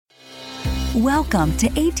Welcome to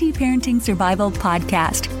AT Parenting Survival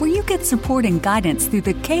Podcast, where you get support and guidance through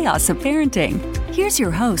the chaos of parenting. Here's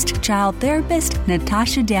your host, child therapist,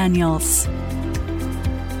 Natasha Daniels.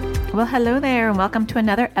 Well, hello there, and welcome to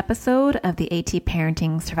another episode of the AT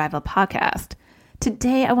Parenting Survival Podcast.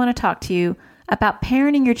 Today, I want to talk to you about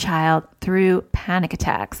parenting your child through panic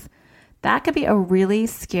attacks. That could be a really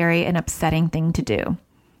scary and upsetting thing to do.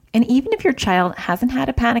 And even if your child hasn't had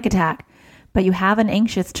a panic attack, but you have an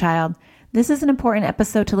anxious child, this is an important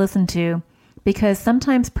episode to listen to because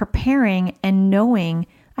sometimes preparing and knowing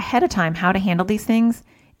ahead of time how to handle these things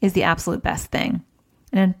is the absolute best thing.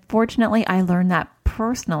 And unfortunately, I learned that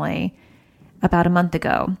personally about a month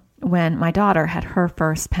ago when my daughter had her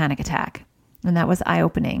first panic attack. And that was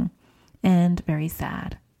eye-opening and very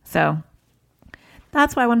sad. So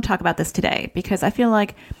that's why I want to talk about this today, because I feel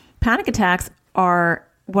like panic attacks are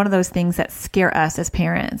one of those things that scare us as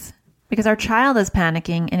parents. Because our child is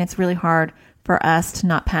panicking and it's really hard for us to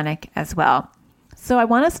not panic as well. So I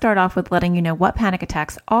want to start off with letting you know what panic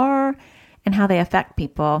attacks are and how they affect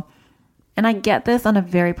people. And I get this on a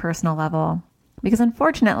very personal level because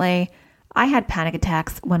unfortunately, I had panic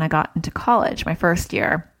attacks when I got into college, my first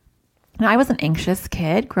year. Now, I was an anxious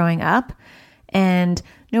kid growing up and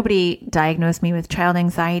nobody diagnosed me with child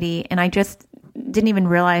anxiety. And I just didn't even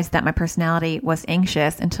realize that my personality was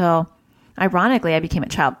anxious until ironically, I became a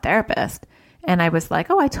child therapist and I was like,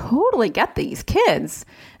 oh, I totally get these kids.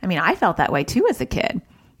 I mean, I felt that way too as a kid.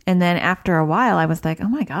 And then after a while, I was like, oh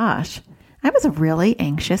my gosh, I was a really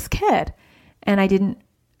anxious kid. And I didn't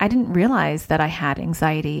realize that I had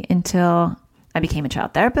anxiety until I became a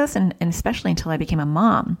child therapist and especially until I became a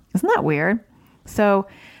mom. Isn't that weird? So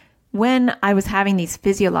when I was having these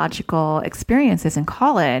physiological experiences in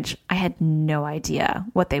college, I had no idea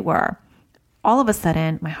what they were. All of a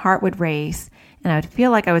sudden, my heart would race and I would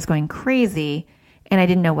feel like I was going crazy and I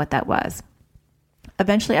didn't know what that was.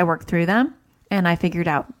 Eventually, I worked through them and I figured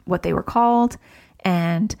out what they were called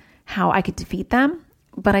and how I could defeat them,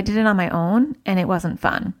 but I did it on my own and it wasn't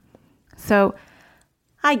fun. So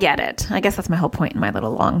I get it. I guess that's my whole point in my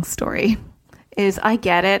little long story is I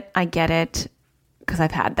get it because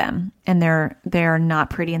I've had them and they're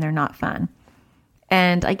not pretty and they're not fun.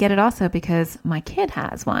 And I get it also because my kid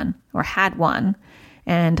has one or had one,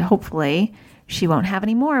 and hopefully she won't have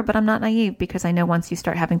any more, but I'm not naive because I know once you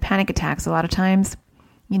start having panic attacks, a lot of times,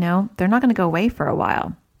 they're not going to go away for a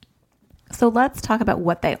while. So let's talk about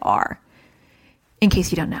what they are in case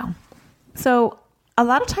you don't know. So a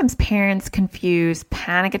lot of times parents confuse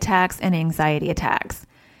panic attacks and anxiety attacks.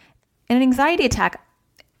 And an anxiety attack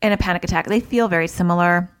and a panic attack, they feel very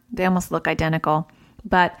similar. They almost look identical,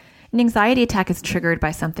 but an anxiety attack is triggered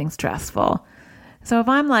by something stressful. So if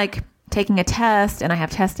I'm like taking a test and I have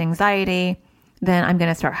test anxiety, then I'm going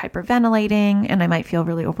to start hyperventilating and I might feel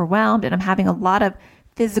really overwhelmed and I'm having a lot of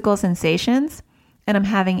physical sensations and I'm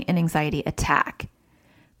having an anxiety attack.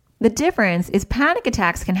 The difference is panic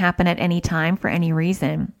attacks can happen at any time for any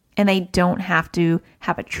reason and they don't have to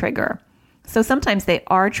have a trigger. So sometimes they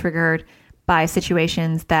are triggered by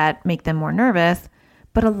situations that make them more nervous,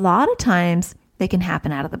 but a lot of times they can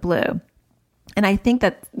happen out of the blue. And I think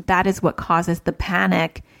that is what causes the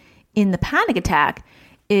panic in the panic attack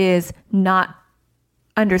is not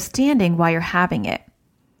understanding why you're having it.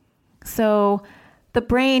 So the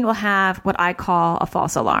brain will have what I call a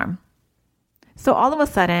false alarm. So all of a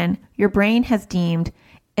sudden, your brain has deemed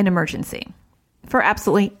an emergency for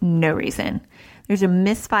absolutely no reason. There's a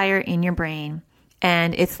misfire in your brain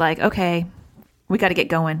and it's like, okay, we got to get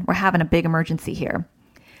going. We're having a big emergency here.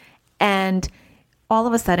 And all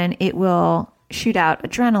of a sudden, it will shoot out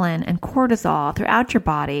adrenaline and cortisol throughout your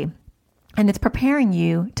body, and it's preparing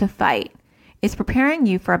you to fight. It's preparing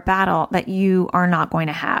you for a battle that you are not going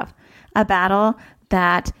to have, a battle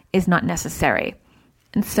that is not necessary.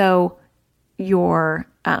 And so your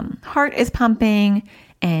heart is pumping,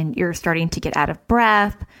 and you're starting to get out of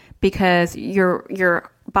breath because your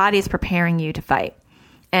body is preparing you to fight.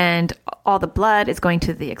 And all the blood is going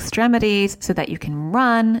to the extremities so that you can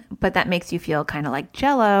run, but that makes you feel kind of like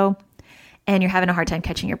jello. And you're having a hard time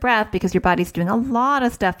catching your breath because your body's doing a lot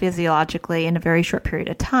of stuff physiologically in a very short period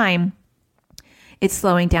of time. It's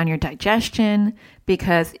slowing down your digestion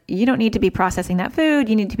because you don't need to be processing that food.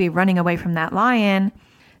 You need to be running away from that lion.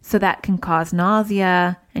 So that can cause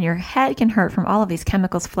nausea and your head can hurt from all of these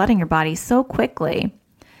chemicals flooding your body so quickly.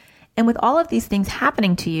 And with all of these things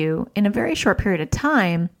happening to you in a very short period of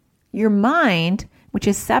time, your mind, which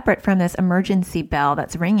is separate from this emergency bell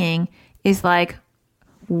that's ringing, is like,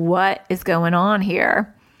 what is going on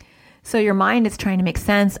here? So your mind is trying to make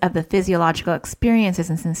sense of the physiological experiences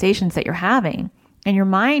and sensations that you're having. And your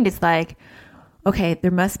mind is like, okay,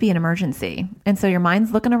 there must be an emergency. And so your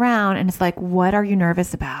mind's looking around and it's like, what are you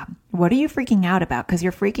nervous about? What are you freaking out about? Because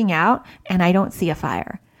you're freaking out and I don't see a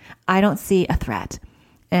fire. I don't see a threat.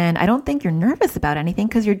 And I don't think you're nervous about anything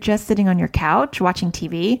because you're just sitting on your couch watching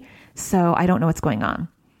TV. So I don't know what's going on.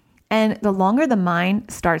 And the longer the mind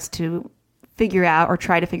starts to figure out or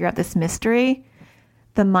try to figure out this mystery,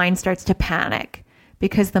 the mind starts to panic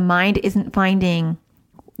because the mind isn't finding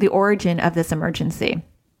the origin of this emergency.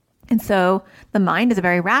 And so the mind is a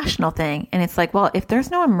very rational thing. And it's like, well, if there's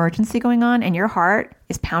no emergency going on and your heart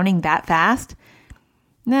is pounding that fast,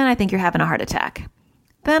 then I think you're having a heart attack.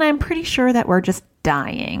 Then I'm pretty sure that we're just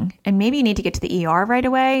dying. And maybe you need to get to the ER right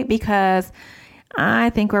away because I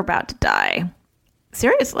think we're about to die.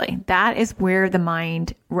 Seriously, that is where the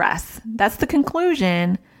mind rests. That's the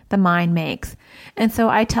conclusion the mind makes. And so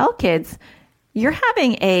I tell kids, you're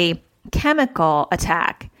having a chemical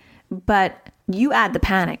attack, but you add the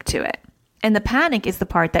panic to it. And the panic is the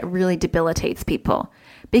part that really debilitates people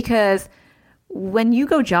because when you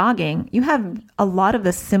go jogging, you have a lot of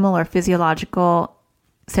the similar physiological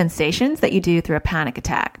sensations that you do through a panic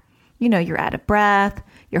attack. You know, you're out of breath,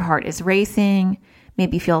 your heart is racing,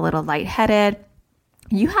 maybe you feel a little lightheaded.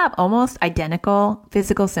 You have almost identical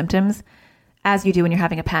physical symptoms as you do when you're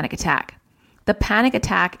having a panic attack. The panic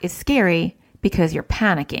attack is scary because you're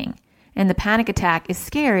panicking. And the panic attack is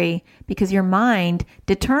scary because your mind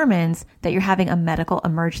determines that you're having a medical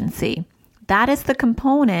emergency. That is the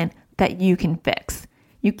component that you can fix.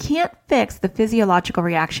 You can't fix the physiological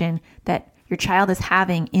reaction that your child is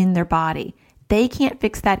having in their body. They can't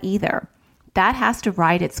fix that either. That has to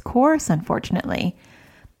ride its course, unfortunately.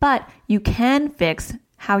 But you can fix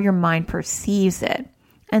how your mind perceives it.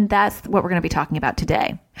 And that's what we're going to be talking about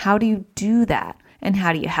today. How do you do that? And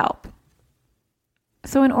how do you help?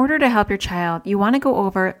 So in order to help your child, you want to go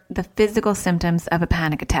over the physical symptoms of a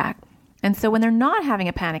panic attack. And so when they're not having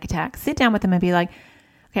a panic attack, sit down with them and be like,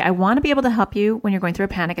 okay, I want to be able to help you when you're going through a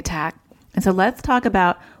panic attack. And so let's talk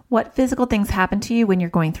about what physical things happen to you when you're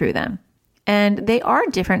going through them. And they are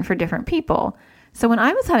different for different people. So when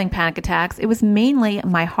I was having panic attacks, it was mainly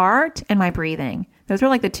my heart and my breathing. Those were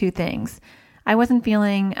like the two things. I wasn't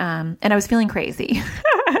feeling, and I was feeling crazy.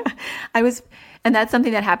 And that's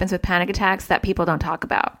something that happens with panic attacks that people don't talk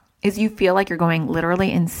about, is you feel like you're going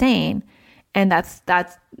literally insane. And that's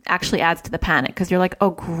actually adds to the panic because you're like, oh,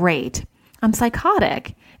 great, I'm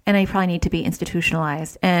psychotic and I probably need to be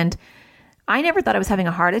institutionalized. And I never thought I was having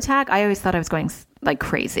a heart attack. I always thought I was going like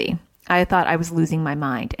crazy. I thought I was losing my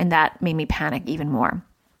mind, and that made me panic even more.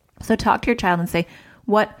 So talk to your child and say,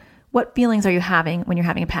 what feelings are you having when you're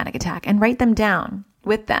having a panic attack? And write them down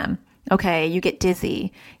with them. Okay, you get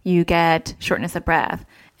dizzy, you get shortness of breath.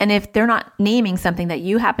 And if they're not naming something that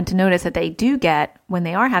you happen to notice that they do get when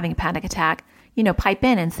they are having a panic attack, pipe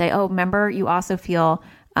in and say, oh, remember, you also feel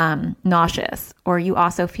nauseous, or you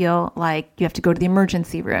also feel like you have to go to the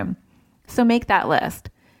emergency room. So make that list.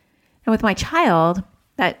 And with my child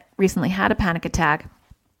that recently had a panic attack,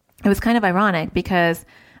 it was kind of ironic because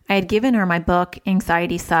I had given her my book,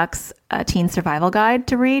 Anxiety Sucks, a Teen Survival Guide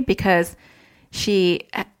to read, because she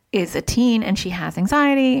is a teen and she has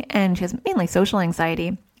anxiety and she has mainly social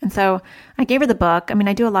anxiety. And so I gave her the book. I mean,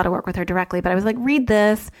 I do a lot of work with her directly, but I was like, read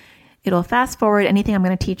this. It'll fast forward anything I'm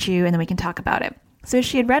going to teach you and then we can talk about it. So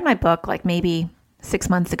she had read my book like maybe 6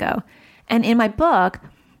 months ago. And in my book,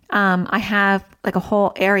 I have like a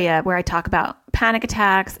whole area where I talk about panic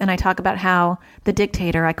attacks and I talk about how the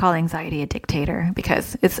dictator, I call anxiety a dictator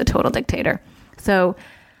because it's a total dictator. So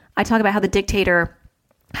I talk about how the dictator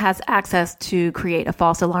has access to create a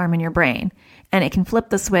false alarm in your brain, and it can flip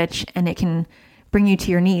the switch and it can bring you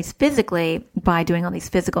to your knees physically by doing all these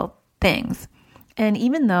physical things. And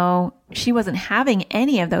even though she wasn't having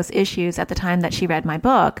any of those issues at the time that she read my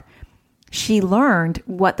book, she learned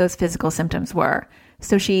what those physical symptoms were.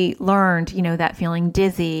 So she learned, that feeling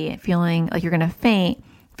dizzy, feeling like you're going to faint,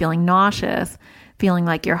 feeling nauseous, feeling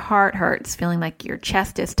like your heart hurts, feeling like your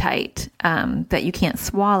chest is tight, that you can't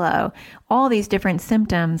swallow. All these different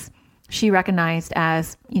symptoms she recognized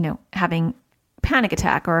as, having panic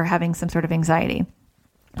attack or having some sort of anxiety.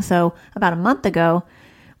 So about a month ago,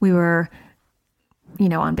 we were,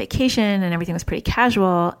 on vacation and everything was pretty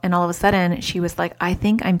casual. And all of a sudden she was like, I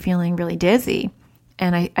think I'm feeling really dizzy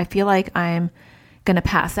and I feel like I'm going to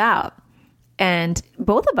pass out. And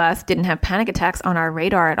both of us didn't have panic attacks on our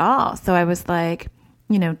radar at all. So I was like,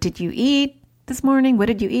 did you eat this morning? What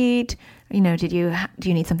did you eat? Do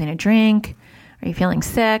you need something to drink? Are you feeling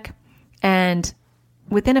sick? And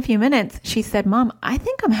within a few minutes, she said, Mom, I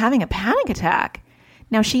think I'm having a panic attack.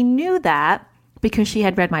 Now she knew that because she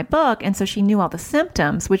had read my book. And so she knew all the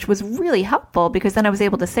symptoms, which was really helpful because then I was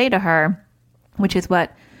able to say to her, which is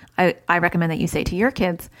what I recommend that you say to your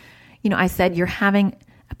kids. I said, you're having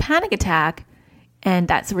a panic attack and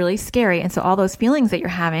that's really scary. And so all those feelings that you're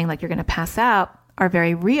having, like you're going to pass out, are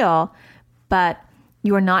very real, but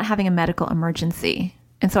you are not having a medical emergency.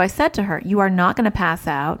 And so I said to her, you are not going to pass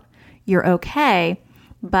out. You're okay,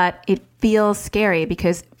 but it feels scary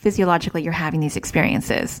because physiologically you're having these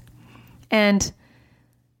experiences. And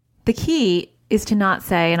the key is to not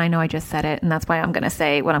say, and I know I just said it, and that's why I'm going to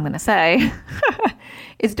say what I'm going to say,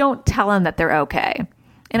 is don't tell them that they're okay.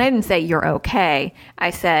 And I didn't say you're okay. I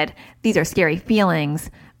said, these are scary feelings,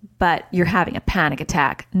 but you're having a panic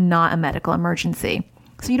attack, not a medical emergency.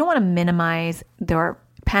 So you don't want to minimize their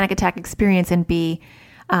panic attack experience and be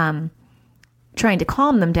trying to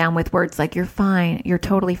calm them down with words like, you're fine, you're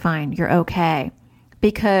totally fine, you're okay.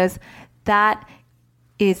 Because that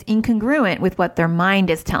is incongruent with what their mind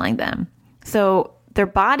is telling them. So their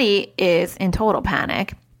body is in total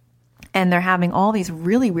panic and they're having all these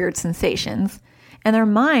really weird sensations. And their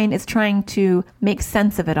mind is trying to make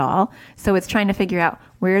sense of it all. So it's trying to figure out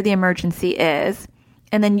where the emergency is.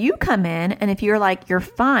 And then you come in, and if you're like, you're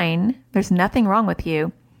fine, there's nothing wrong with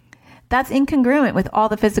you, that's incongruent with all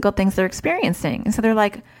the physical things they're experiencing. And so they're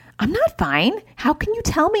like, I'm not fine. How can you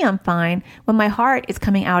tell me I'm fine when my heart is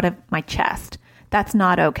coming out of my chest? That's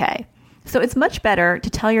not okay. So it's much better to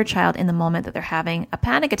tell your child in the moment that they're having a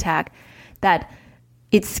panic attack that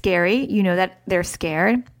it's scary, that they're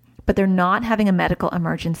scared, but they're not having a medical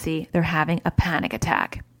emergency. They're having a panic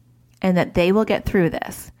attack and that they will get through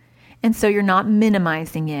this. And so you're not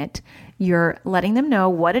minimizing it. You're letting them know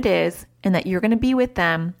what it is and that you're going to be with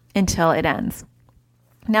them until it ends.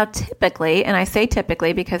 Now, typically, and I say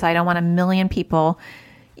typically because I don't want a million people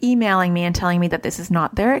emailing me and telling me that this is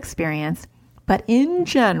not their experience, but in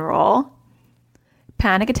general,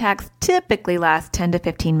 panic attacks typically last 10 to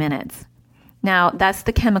 15 minutes. Now, that's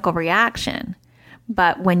the chemical reaction.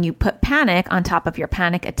 But when you put panic on top of your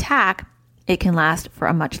panic attack, it can last for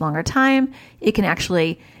a much longer time. It can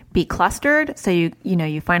actually be clustered. So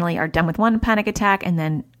you finally are done with one panic attack and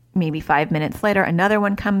then maybe 5 minutes later, another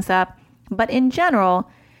one comes up. But in general,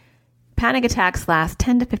 panic attacks last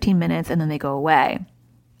 10 to 15 minutes and then they go away.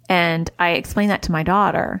 And I explained that to my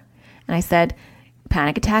daughter. And I said,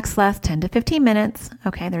 panic attacks last 10 to 15 minutes.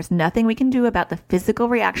 Okay, there's nothing we can do about the physical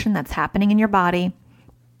reaction that's happening in your body.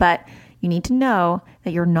 But you need to know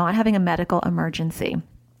that you're not having a medical emergency.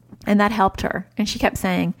 And that helped her. And she kept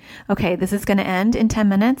saying, okay, this is going to end in 10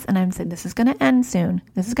 minutes. And I said, this is going to end soon.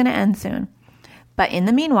 This is going to end soon. But in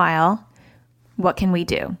the meanwhile, what can we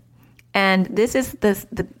do? And this is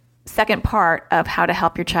the second part of how to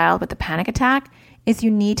help your child with the panic attack is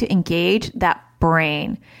you need to engage that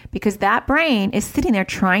brain, because that brain is sitting there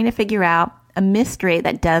trying to figure out a mystery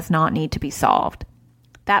that does not need to be solved.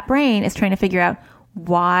 That brain is trying to figure out,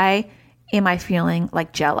 why am I feeling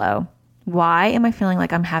like Jell-O? Why am I feeling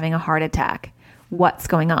like I'm having a heart attack? What's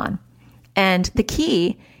going on? And the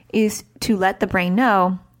key is to let the brain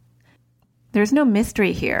know there's no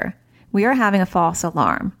mystery here. We are having a false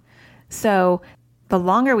alarm. So the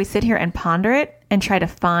longer we sit here and ponder it and try to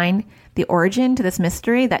find the origin to this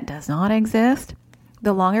mystery that does not exist,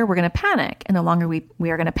 the longer we're going to panic. And the longer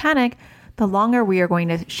we are going to panic, the longer we are going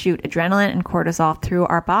to shoot adrenaline and cortisol through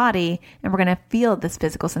our body, and we're going to feel this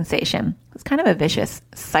physical sensation. It's kind of a vicious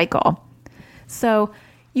cycle. So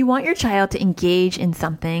you want your child to engage in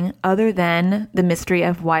something other than the mystery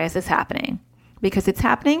of why is this happening? Because it's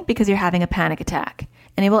happening because you're having a panic attack.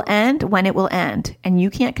 And it will end when it will end. And you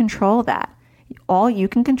can't control that. All you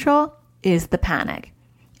can control is the panic.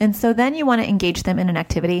 And so then you want to engage them in an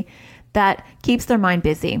activity that keeps their mind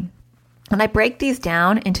busy. And I break these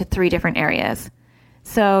down into 3 different areas.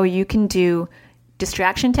 So you can do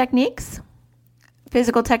distraction techniques,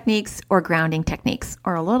 physical techniques, or grounding techniques,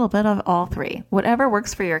 or a little bit of all 3, whatever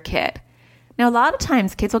works for your kid. Now, a lot of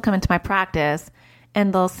times kids will come into my practice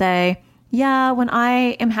and they'll say, yeah, when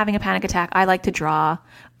I am having a panic attack, I like to draw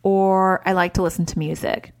or I like to listen to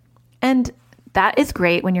music. And that is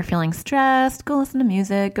great when you're feeling stressed. Go listen to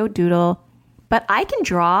music, go doodle. But I can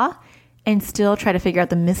draw and still try to figure out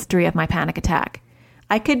the mystery of my panic attack.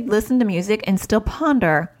 I could listen to music and still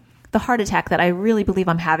ponder the heart attack that I really believe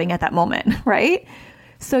I'm having at that moment, right?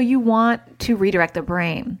 So you want to redirect the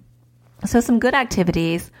brain. So some good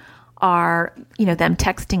activities are, them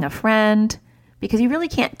texting a friend, because you really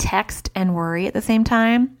can't text and worry at the same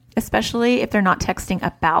time, especially if they're not texting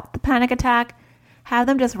about the panic attack. Have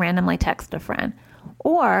them just randomly text a friend.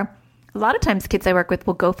 Or a lot of times kids I work with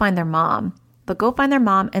will go find their mom. They'll go find their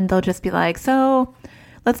mom and they'll just be like, so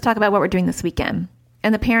let's talk about what we're doing this weekend.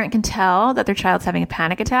 And the parent can tell that their child's having a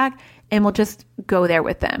panic attack and will just go there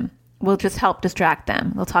with them. will just help distract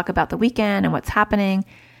them. They'll talk about the weekend and what's happening,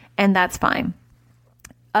 and that's fine.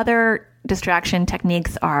 Other distraction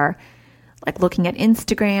techniques are like looking at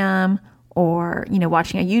Instagram or,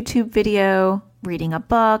 watching a YouTube video, reading a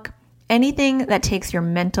book, anything that takes your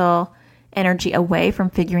mental energy away from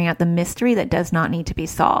figuring out the mystery that does not need to be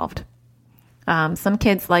solved. Some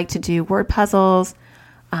kids like to do word puzzles.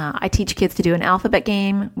 I teach kids to do an alphabet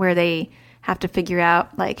game where they have to figure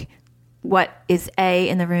out like what is A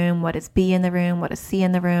in the room, what is B in the room, what is C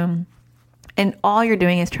in the room. And all you're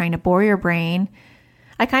doing is trying to bore your brain.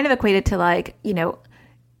 I kind of equate it to like,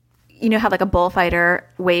 how like a bullfighter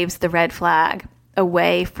waves the red flag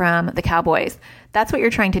away from the cowboys. That's what you're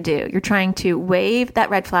trying to do. You're trying to wave that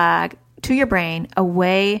red flag to your brain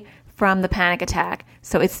away from the panic attack.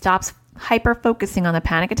 So it stops hyper-focusing on the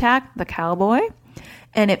panic attack, the cowboy,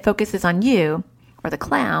 and it focuses on you or the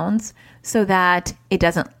clowns so that it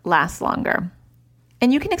doesn't last longer.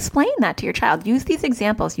 And you can explain that to your child. Use these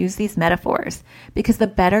examples, use these metaphors, because the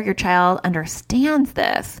better your child understands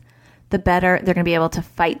this, the better they're going to be able to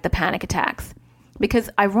fight the panic attacks. Because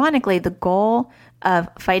ironically, the goal of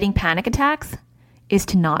fighting panic attacks is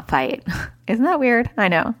to not fight. Isn't that weird? I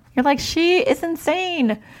know. You're like, she is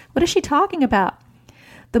insane. What is she talking about?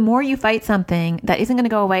 The more you fight something that isn't going to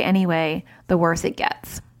go away anyway, the worse it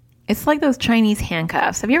gets. It's like those Chinese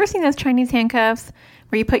handcuffs. Have you ever seen those Chinese handcuffs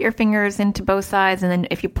where you put your fingers into both sides and then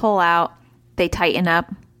if you pull out, they tighten up?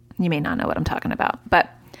 You may not know what I'm talking about, but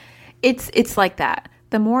it's like that.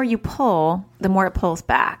 The more you pull, the more it pulls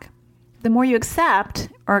back. The more you accept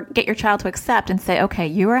or get your child to accept and say, okay,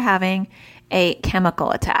 you are having a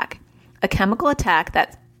chemical attack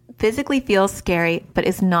that physically feels scary, but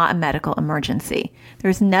is not a medical emergency.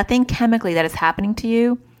 There's nothing chemically that is happening to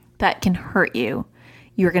you that can hurt you.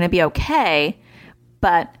 You're going to be okay,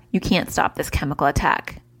 but you can't stop this chemical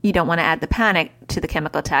attack. You don't want to add the panic to the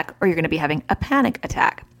chemical attack, or you're going to be having a panic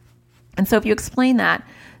attack. And so if you explain that,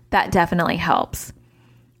 that definitely helps.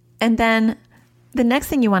 And then the next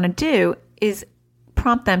thing you want to do is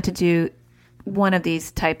prompt them to do one of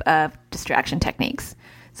these type of distraction techniques.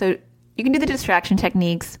 So you can do the distraction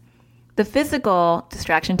techniques. The physical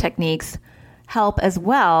distraction techniques help as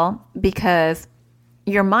well because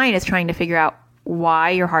your mind is trying to figure out why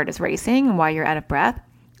your heart is racing and why you're out of breath.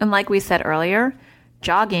 And like we said earlier,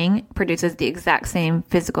 jogging produces the exact same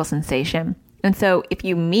physical sensation. And so if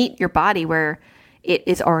you meet your body where it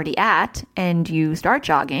is already at and you start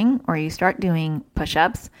jogging or you start doing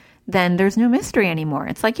push-ups, then there's no mystery anymore.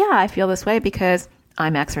 It's like, yeah, I feel this way because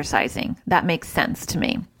I'm exercising. That makes sense to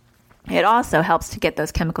me. It also helps to get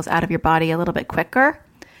those chemicals out of your body a little bit quicker.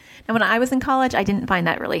 And when I was in college, I didn't find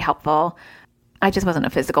that really helpful. I just wasn't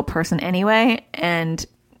a physical person anyway. And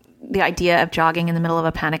the idea of jogging in the middle of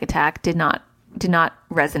a panic attack did not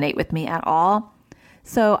resonate with me at all.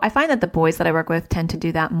 So I find that the boys that I work with tend to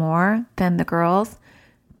do that more than the girls.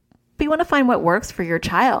 But you want to find what works for your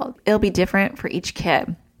child. It'll be different for each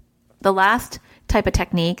kid. The last type of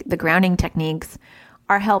technique, the grounding techniques,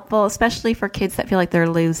 are helpful, especially for kids that feel like they're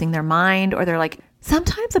losing their mind, or they're like,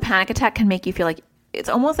 sometimes a panic attack can make you feel like it's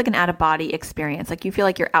almost like an out-of-body experience. Like you feel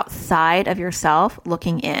like you're outside of yourself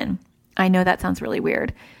looking in. I know that sounds really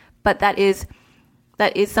weird, but that is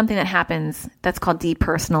something that happens that's called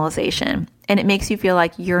depersonalization. And it makes you feel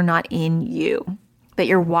like you're not in you, that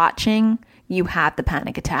you're watching you have the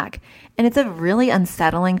panic attack. And it's a really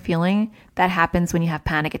unsettling feeling that happens when you have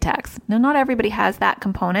panic attacks. Now, not everybody has that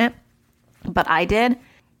component, but I did.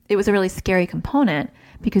 It was a really scary component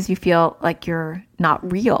because you feel like you're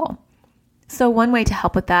not real. So one way to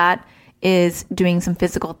help with that is doing some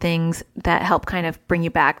physical things that help kind of bring you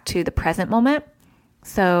back to the present moment.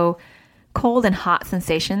 So cold and hot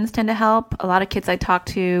sensations tend to help. A lot of kids I talk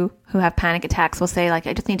to who have panic attacks will say, like,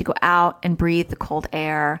 I just need to go out and breathe the cold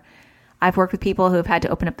air. I've worked with people who have had to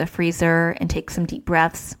open up the freezer and take some deep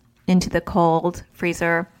breaths into the cold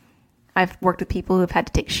freezer. I've worked with people who have had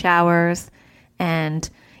to take showers, and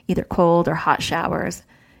either cold or hot showers.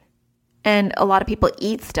 And a lot of people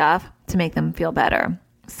eat stuff to make them feel better.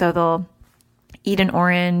 So they'll eat an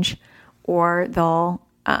orange, or they'll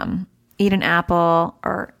eat an apple,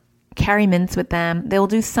 or carry mints with them. They'll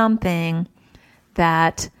do something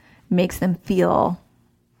that makes them feel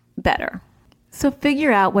better. So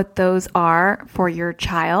figure out what those are for your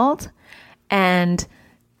child and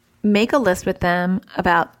make a list with them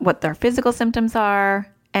about what their physical symptoms are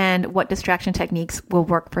and what distraction techniques will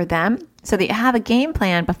work for them so that you have a game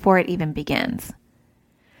plan before it even begins.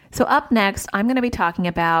 So up next, I'm going to be talking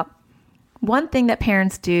about one thing that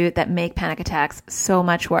parents do that make panic attacks so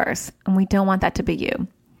much worse, and we don't want that to be you.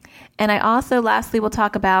 And I also lastly will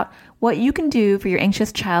talk about what you can do for your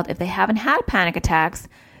anxious child if they haven't had panic attacks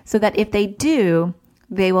so that if they do,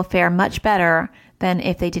 they will fare much better than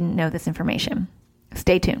if they didn't know this information.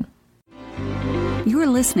 Stay tuned. You're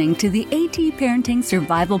listening to the AT Parenting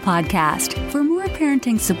Survival Podcast. For more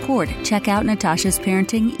parenting support, check out Natasha's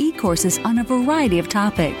parenting e-courses on a variety of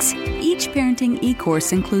topics. Each parenting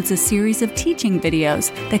e-course includes a series of teaching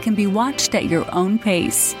videos that can be watched at your own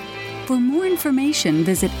pace. For more information,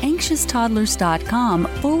 visit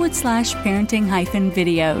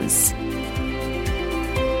anxioustoddlers.com/parenting-videos.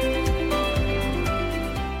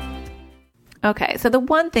 Okay, so the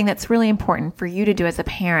one thing that's really important for you to do as a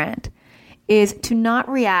parent is to not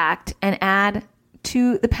react and add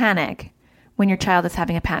to the panic when your child is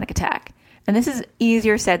having a panic attack. And this is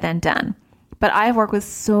easier said than done. But I've worked with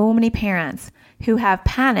so many parents who have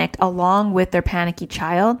panicked along with their panicky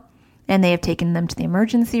child, and they have taken them to the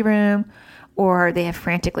emergency room, or they have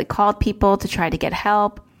frantically called people to try to get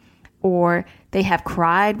help, or they have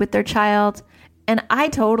cried with their child. And I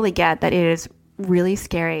totally get that it is really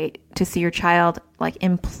scary to see your child like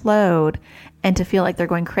implode and to feel like they're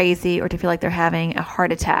going crazy or to feel like they're having a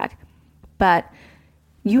heart attack. But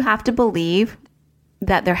you have to believe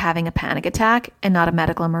that they're having a panic attack and not a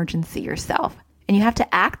medical emergency yourself. And you have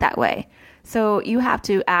to act that way. So you have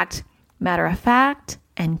to act matter of fact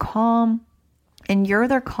and calm, and you're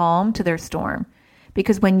their calm to their storm.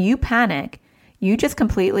 Because when you panic, you just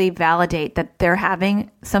completely validate that they're having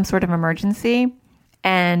some sort of emergency,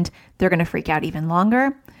 and they're going to freak out even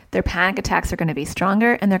longer. Their panic attacks are going to be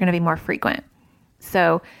stronger, and they're going to be more frequent.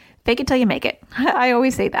 So fake it till you make it. I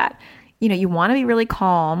always say that. You want to be really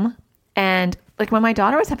calm. And like when my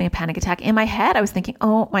daughter was having a panic attack, in my head, I was thinking,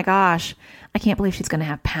 oh my gosh, I can't believe she's going to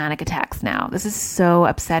have panic attacks now. This is so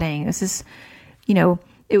upsetting. This is,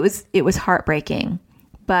 it was heartbreaking.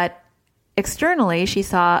 But externally, she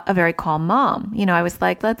saw a very calm mom. I was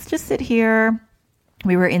like, let's just sit here.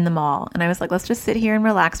 We were in the mall, and I was like, let's just sit here and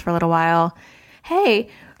relax for a little while. Hey,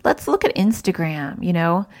 let's look at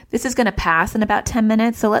Instagram. This is going to pass in about 10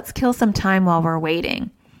 minutes, so let's kill some time while we're waiting.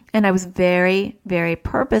 And I was very, very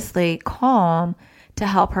purposely calm to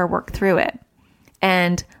help her work through it.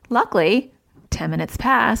 And luckily, 10 minutes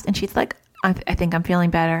passed, and she's like, I think I'm feeling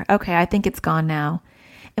better. Okay, I think it's gone now.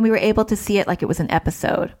 And we were able to see it like it was an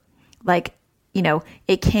episode. Like,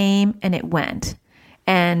 it came and it went.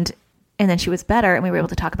 And then she was better, and we were able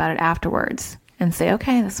to talk about it afterwards and say,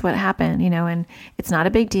 okay, this is what happened, and it's not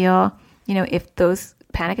a big deal. If those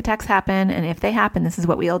panic attacks happen, and if they happen, this is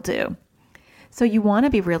what we'll do. So you want to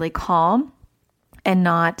be really calm and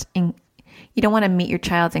you don't want to meet your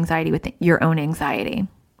child's anxiety with your own anxiety.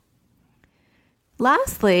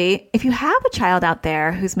 Lastly, if you have a child out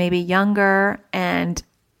there who's maybe younger and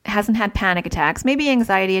hasn't had panic attacks, maybe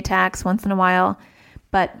anxiety attacks once in a while,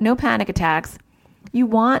 but no panic attacks, you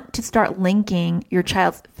want to start linking your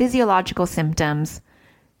child's physiological symptoms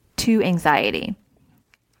to anxiety.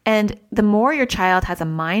 And the more your child has a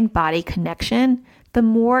mind-body connection, the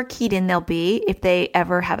more keyed in they'll be if they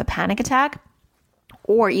ever have a panic attack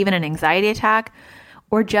or even an anxiety attack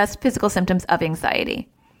or just physical symptoms of anxiety.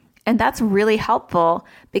 And that's really helpful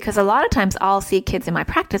because a lot of times I'll see kids in my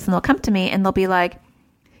practice and they'll come to me and they'll be like,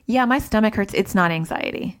 yeah, my stomach hurts. It's not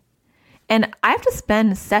anxiety. And I have to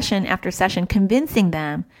spend session after session convincing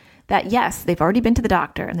them that yes, they've already been to the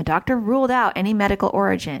doctor and the doctor ruled out any medical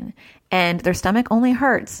origin and their stomach only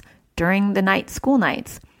hurts during the school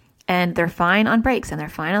nights and they're fine on breaks and they're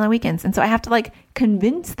fine on the weekends. And so I have to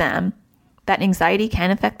convince them that anxiety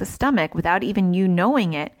can affect the stomach without even you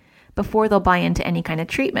knowing it before they'll buy into any kind of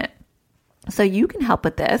treatment. So you can help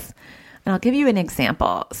with this. And I'll give you an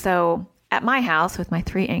example. So at my house with my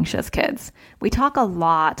 3 anxious kids, we talk a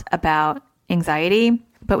lot about anxiety,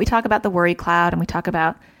 but we talk about the worry cloud and we talk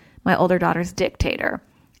about my older daughter's dictator.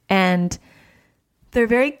 And they're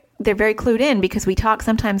very clued in because we talk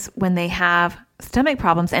sometimes when they have stomach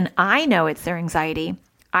problems and I know it's their anxiety,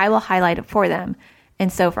 I will highlight it for them.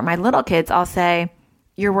 And so for my little kids, I'll say,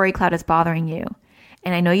 your worry cloud is bothering you.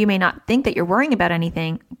 And I know you may not think that you're worrying about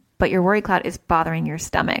anything, but your worry cloud is bothering your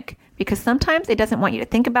stomach because sometimes it doesn't want you to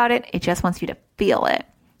think about it. It just wants you to feel it.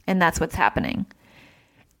 And that's what's happening.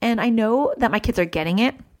 And I know that my kids are getting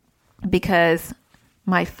it because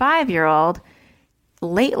my 5-year-old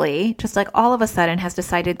lately, just all of a sudden has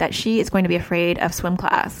decided that she is going to be afraid of swim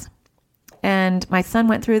class. And my son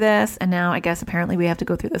went through this. And now I guess apparently we have to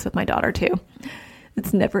go through this with my daughter too.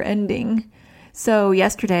 It's never ending. So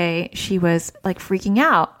yesterday she was freaking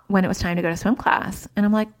out when it was time to go to swim class. And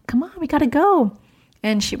I'm like, come on, we got to go.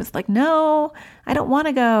 And she was like, no, I don't want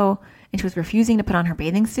to go. And she was refusing to put on her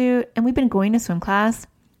bathing suit. And we've been going to swim class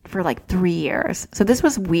for 3 years. So this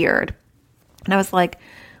was weird. And I was like,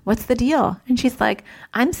 what's the deal? And she's like,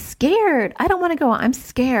 I'm scared. I don't want to go. I'm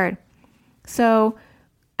scared. So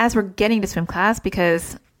as we're getting to swim class,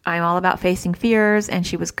 because I'm all about facing fears and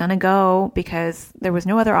she was going to go because there was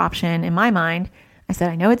no other option in my mind, I said,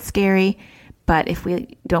 I know it's scary, but if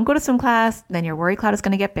we don't go to swim class, then your worry cloud is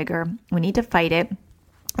going to get bigger. We need to fight it.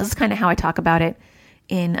 This is kind of how I talk about it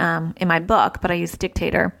in my book, but I use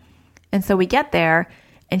Dictator. And so we get there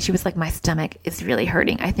and she was like, my stomach is really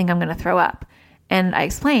hurting. I think I'm going to throw up. And I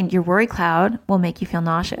explained, your worry cloud will make you feel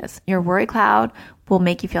nauseous. Your worry cloud will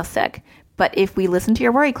make you feel sick. But if we listen to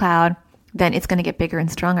your worry cloud, then it's going to get bigger and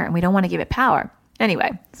stronger, and we don't want to give it power.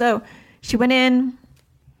 Anyway, so she went in.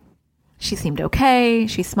 She seemed okay.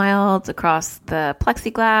 She smiled across the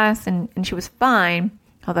plexiglass, and she was fine,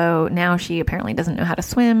 although now she apparently doesn't know how to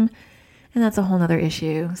swim, and that's a whole other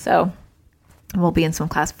issue. So we'll be in swim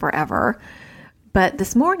class forever. But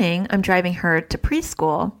this morning, I'm driving her to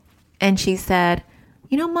preschool, and she said,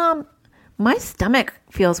 Mom, my stomach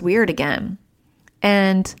feels weird again.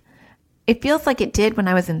 And it feels like it did when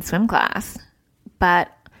I was in swim class,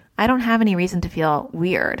 but I don't have any reason to feel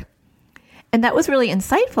weird. And that was really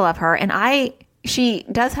insightful of her. And she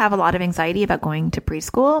does have a lot of anxiety about going to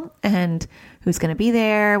preschool and who's going to be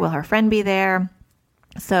there. Will her friend be there?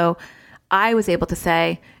 So I was able to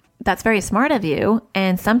say, that's very smart of you.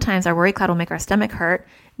 And sometimes our worry cloud will make our stomach hurt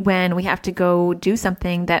when we have to go do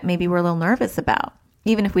something that maybe we're a little nervous about,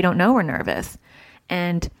 even if we don't know we're nervous.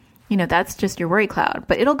 And that's just your worry cloud,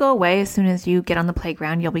 but it'll go away as soon as you get on the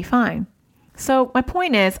playground. You'll be fine. So my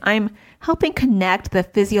point is, I'm helping connect the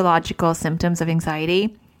physiological symptoms of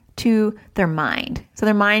anxiety to their mind. So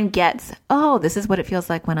their mind gets, oh, this is what it feels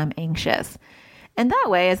like when I'm anxious. And that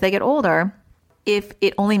way, as they get older, if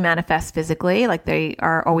it only manifests physically, like they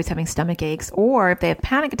are always having stomach aches, or if they have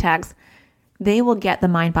panic attacks, they will get the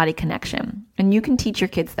mind-body connection. And you can teach your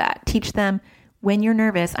kids that. Teach them, when you're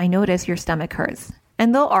nervous, I notice your stomach hurts.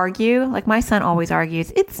 And they'll argue, like my son always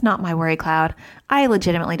argues, it's not my worry cloud. I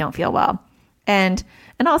legitimately don't feel well. And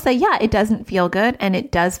I'll say, yeah, it doesn't feel good and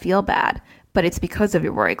it does feel bad, but it's because of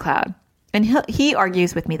your worry cloud. And he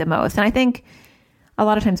argues with me the most. And I think a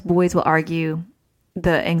lot of times boys will argue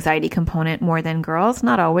the anxiety component more than girls.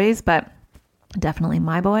 Not always, but definitely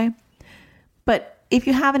my boy. But if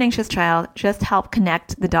you have an anxious child, just help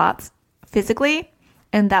connect the dots physically.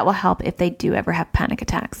 And that will help if they do ever have panic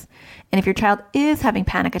attacks. And if your child is having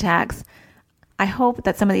panic attacks, I hope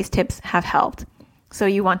that some of these tips have helped. So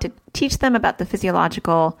you want to teach them about the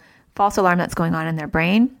physiological false alarm that's going on in their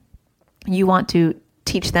brain. You want to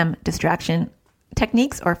teach them distraction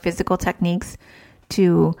techniques or physical techniques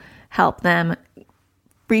to help them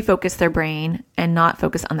refocus their brain and not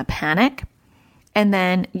focus on the panic. And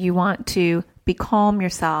then you want to be calm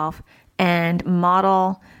yourself and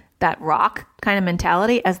model that rock kind of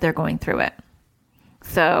mentality as they're going through it.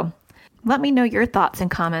 So let me know your thoughts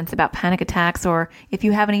and comments about panic attacks, or if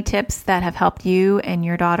you have any tips that have helped you and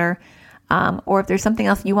your daughter, or if there's something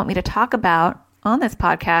else you want me to talk about on this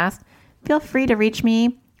podcast, feel free to reach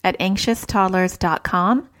me at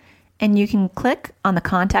anxioustoddlers.com, and you can click on the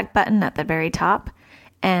contact button at the very top,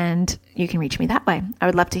 and you can reach me that way. I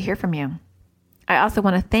would love to hear from you. I also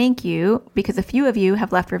want to thank you because a few of you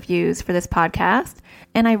have left reviews for this podcast,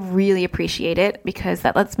 and I really appreciate it because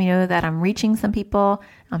that lets me know that I'm reaching some people,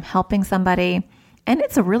 I'm helping somebody, and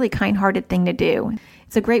it's a really kind-hearted thing to do.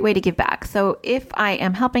 It's a great way to give back. So if I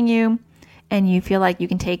am helping you and you feel like you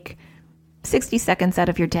can take 60 seconds out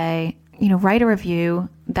of your day, write a review,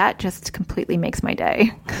 that just completely makes my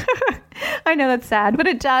day. I know that's sad, but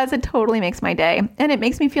it does. It totally makes my day. And it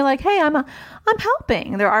makes me feel like, hey, I'm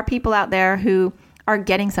helping. There are people out there who are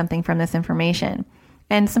getting something from this information.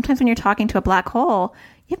 And sometimes when you're talking to a black hole,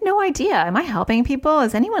 you have no idea. Am I helping people?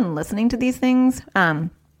 Is anyone listening to these things?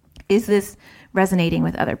 Is this resonating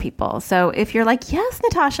with other people? So if you're like, yes,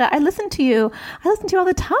 Natasha, I listen to you all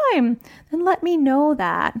the time, then let me know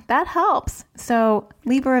that. That helps. So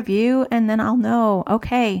leave a review and then I'll know,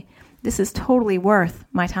 okay, this is totally worth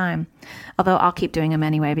my time. Although I'll keep doing them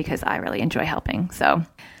anyway because I really enjoy helping. So,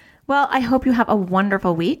 well, I hope you have a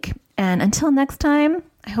wonderful week. And until next time,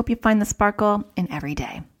 I hope you find the sparkle in every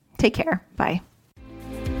day. Take care. Bye.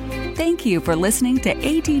 Thank you for listening to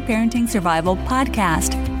AT Parenting Survival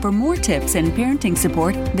Podcast. For more tips and parenting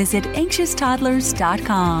support, visit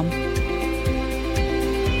anxioustoddlers.com.